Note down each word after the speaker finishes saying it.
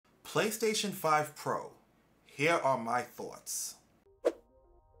PlayStation 5 Pro. Here are my thoughts.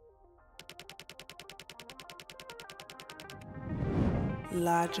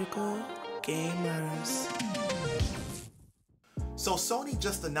 Logical Gamers. So Sony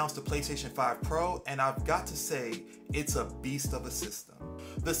just announced the PlayStation 5 Pro, and I've got to say, it's a beast of a system.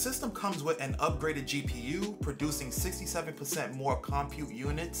 The system comes with an upgraded GPU, producing 67% more compute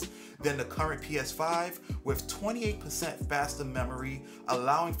units than the current PS5, with 28% faster memory,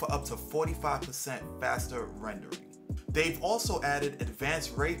 allowing for up to 45% faster rendering. They've also added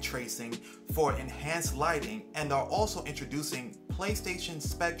advanced ray tracing for enhanced lighting, and are also introducing PlayStation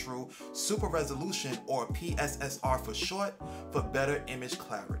Spectral Super Resolution, or PSSR for short, for better image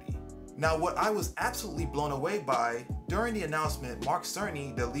clarity. Now, what I was absolutely blown away by, during the announcement, Mark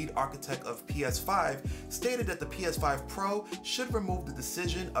Cerny, the lead architect of PS5, stated that the PS5 Pro should remove the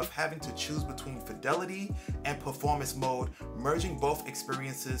decision of having to choose between fidelity and performance mode, merging both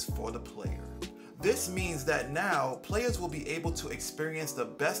experiences for the player. This means that now players will be able to experience the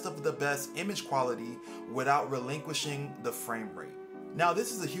best of the best image quality without relinquishing the frame rate. Now,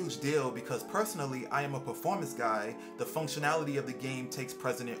 this is a huge deal because personally I am a performance guy. The functionality of the game takes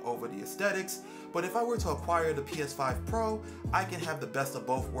precedent over the aesthetics, but if I were to acquire the PS5 Pro, I can have the best of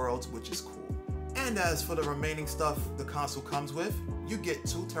both worlds, which is cool. And as for the remaining stuff the console comes with, you get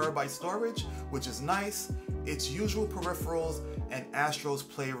 2TB storage, which is nice, its usual peripherals, and Astro's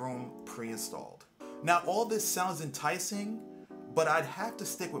Playroom pre-installed. Now, all this sounds enticing, but I'd have to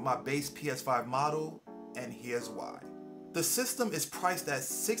stick with my base PS5 model, and here's why. The system is priced at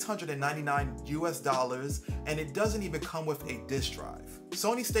 $699 US, and it doesn't even come with a disk drive.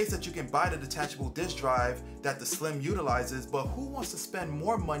 Sony states that you can buy the detachable disk drive that the Slim utilizes, but who wants to spend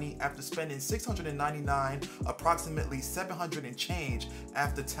more money after spending $699, approximately $700 and change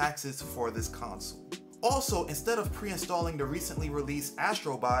after taxes for this console? Also, instead of pre-installing the recently released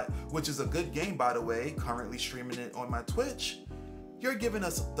Astrobot, which is a good game by the way, currently streaming it on my Twitch, you're giving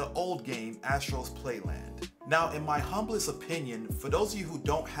us the old game, Astro's Playland. Now, in my humblest opinion, for those of you who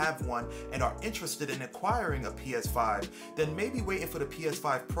don't have one and are interested in acquiring a PS5, then maybe waiting for the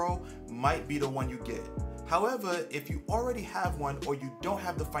PS5 Pro might be the one you get. However, if you already have one or you don't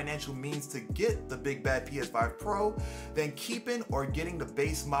have the financial means to get the big bad PS5 Pro, then keeping or getting the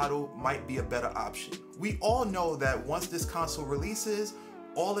base model might be a better option. We all know that once this console releases,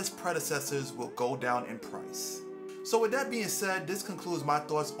 all its predecessors will go down in price. So with that being said, this concludes my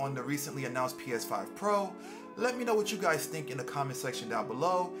thoughts on the recently announced PS5 Pro. Let me know what you guys think in the comment section down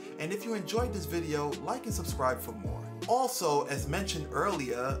below, and if you enjoyed this video, like and subscribe for more. Also, as mentioned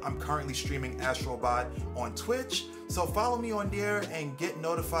earlier, I'm currently streaming Astrobot on Twitch, so follow me on there and get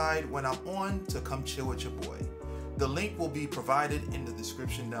notified when I'm on to come chill with your boy. The link will be provided in the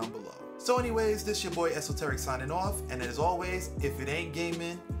description down below. So anyways, this your boy Esoteric signing off, and as always, if it ain't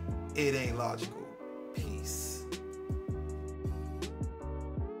gaming, it ain't logical. Peace.